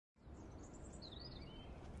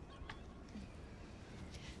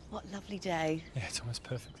What a lovely day. Yeah, it's almost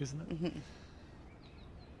perfect, isn't it? Mm-hmm.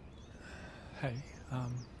 Hey,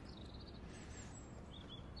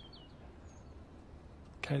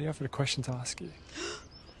 Katie, I've got a question to ask you.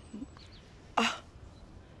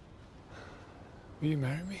 Will you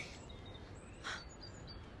marry me?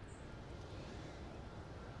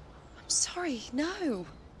 I'm sorry, no.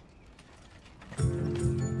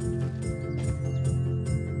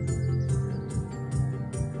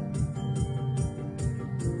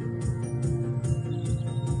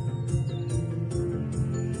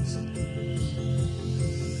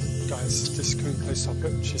 Guys, just can we please stop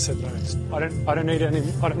it? She said no. I don't need it any.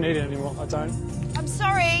 I don't need it anymore. I don't. I'm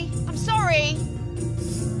sorry. I'm sorry.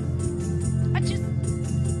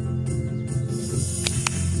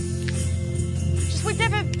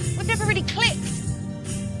 We've never really clicked.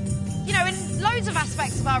 You know, in loads of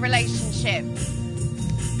aspects of our relationship. I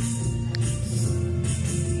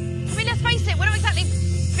mean, let's face it, we're not exactly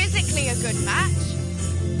physically a good match.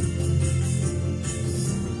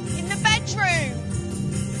 In the bedroom.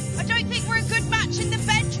 I don't think we're a good match in the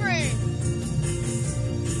bedroom.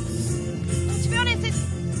 Well, to be honest,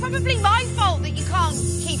 it's probably my fault that you can't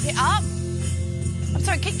keep it up. I'm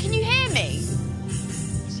sorry, can you hear me?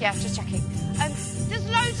 Yeah, just checking. There's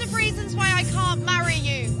loads of reasons why I can't marry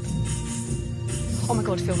you. Oh my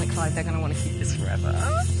God, Phil and Clive, they're going to want to keep this forever.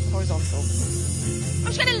 Horizontal.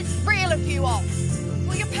 I'm just going to reel a few off.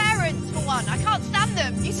 Well, your parents, for one. I can't stand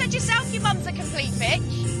them. You said yourself your mum's a complete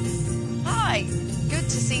bitch. Hi. Good to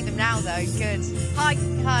see them now, though. Good. Hi.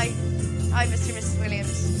 Hi, Mr. and Mrs.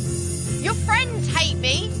 Williams. Your friends hate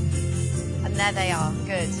me. And there they are.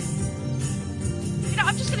 Good. You know,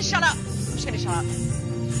 I'm just going to shut up. I'm just going to shut up.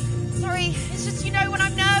 Sorry, it's just, you know, when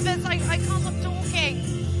I'm nervous, I can't stop talking.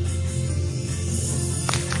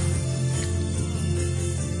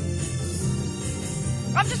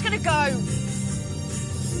 I'm just going to go.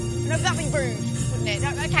 No, that'd be rude, wouldn't it? No,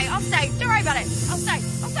 okay, I'll stay. Don't worry about it. I'll stay.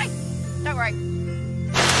 I'll stay. Don't worry.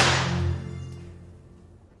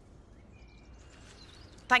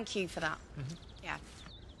 Thank you for that. Mm-hmm. Yeah.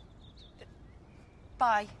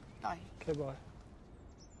 Bye. Bye. Okay, bye.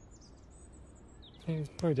 Yeah,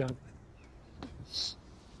 we're done.